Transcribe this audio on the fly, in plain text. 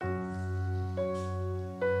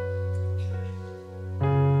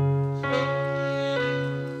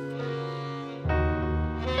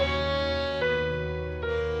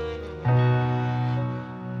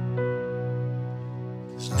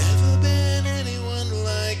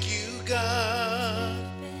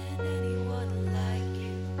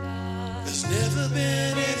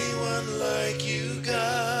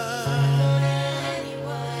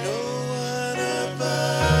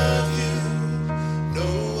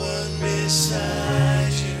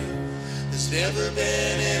never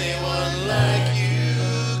been anyone like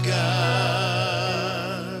you,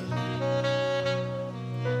 God.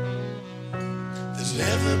 There's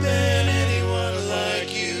never been anyone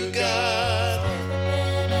like you, God.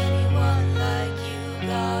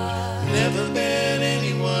 Never been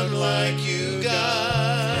anyone like you,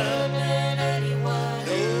 God.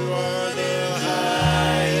 You are the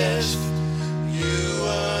highest. You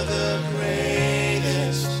are the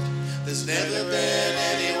greatest. There's never been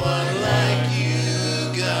anyone like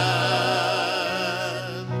you, God.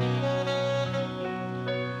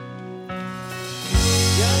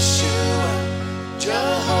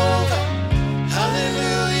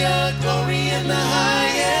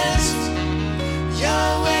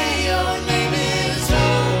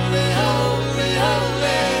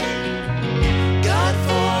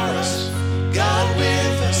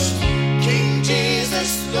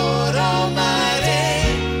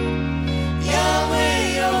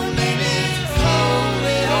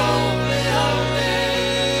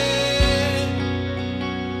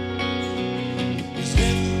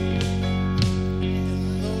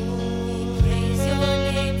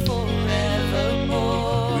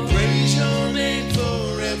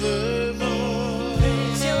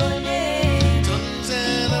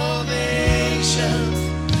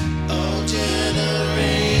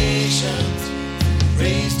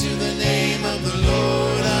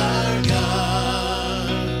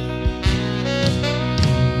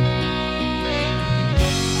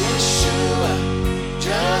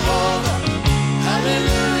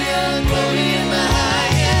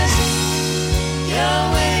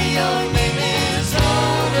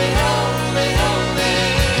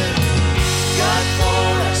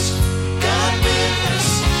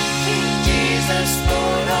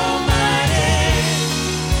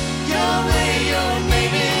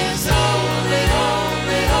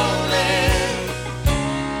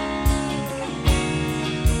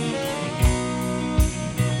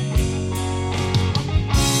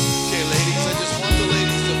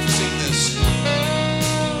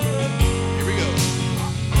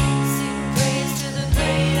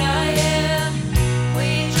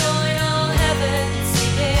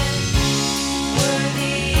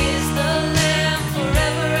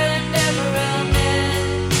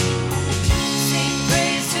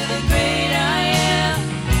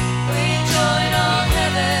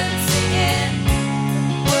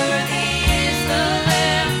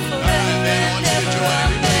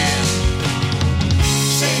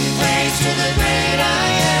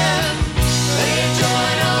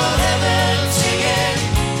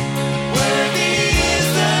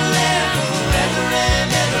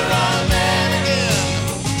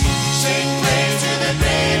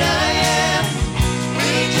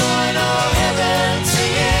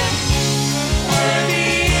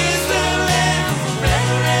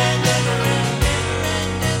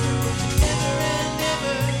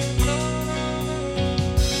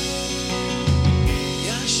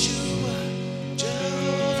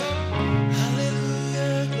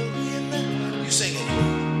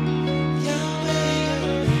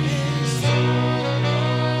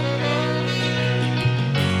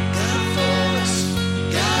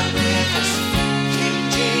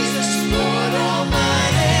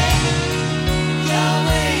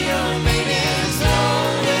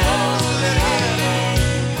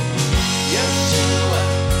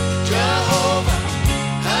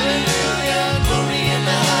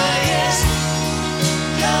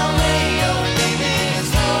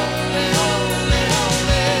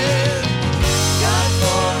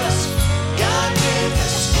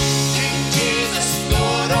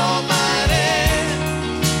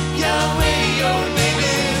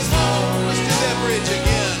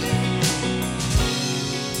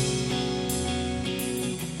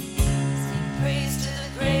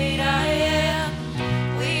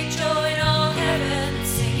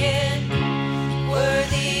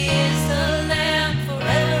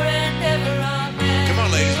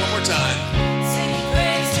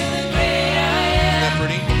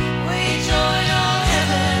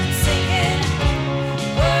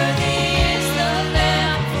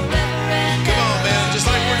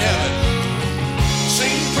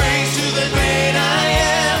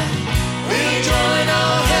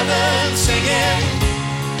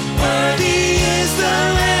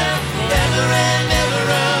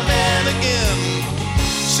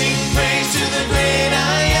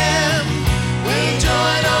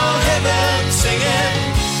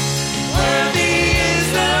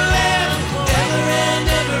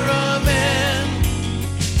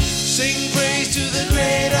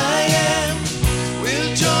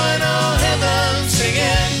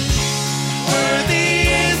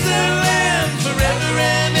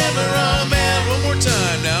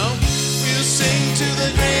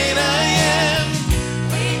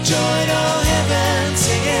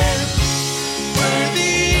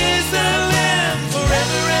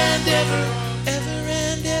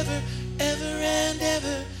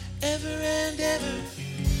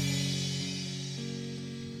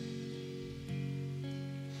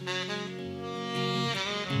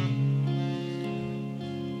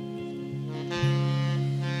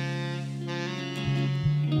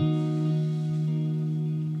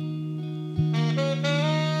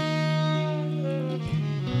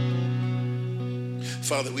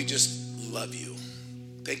 Father, we just love you.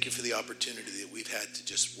 Thank you for the opportunity that we've had to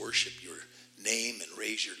just worship your name and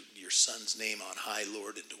raise your son's name on high,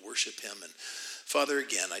 Lord, and to worship him. And Father,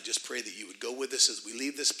 again, I just pray that you would go with us as we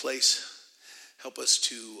leave this place. Help us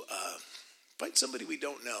to find somebody we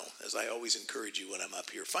don't know, as I always encourage you when I'm up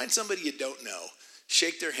here. Find somebody you don't know.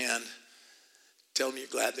 Shake their hand. Tell them you're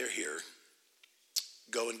glad they're here.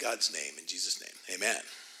 Go in God's name, in Jesus' name. Amen.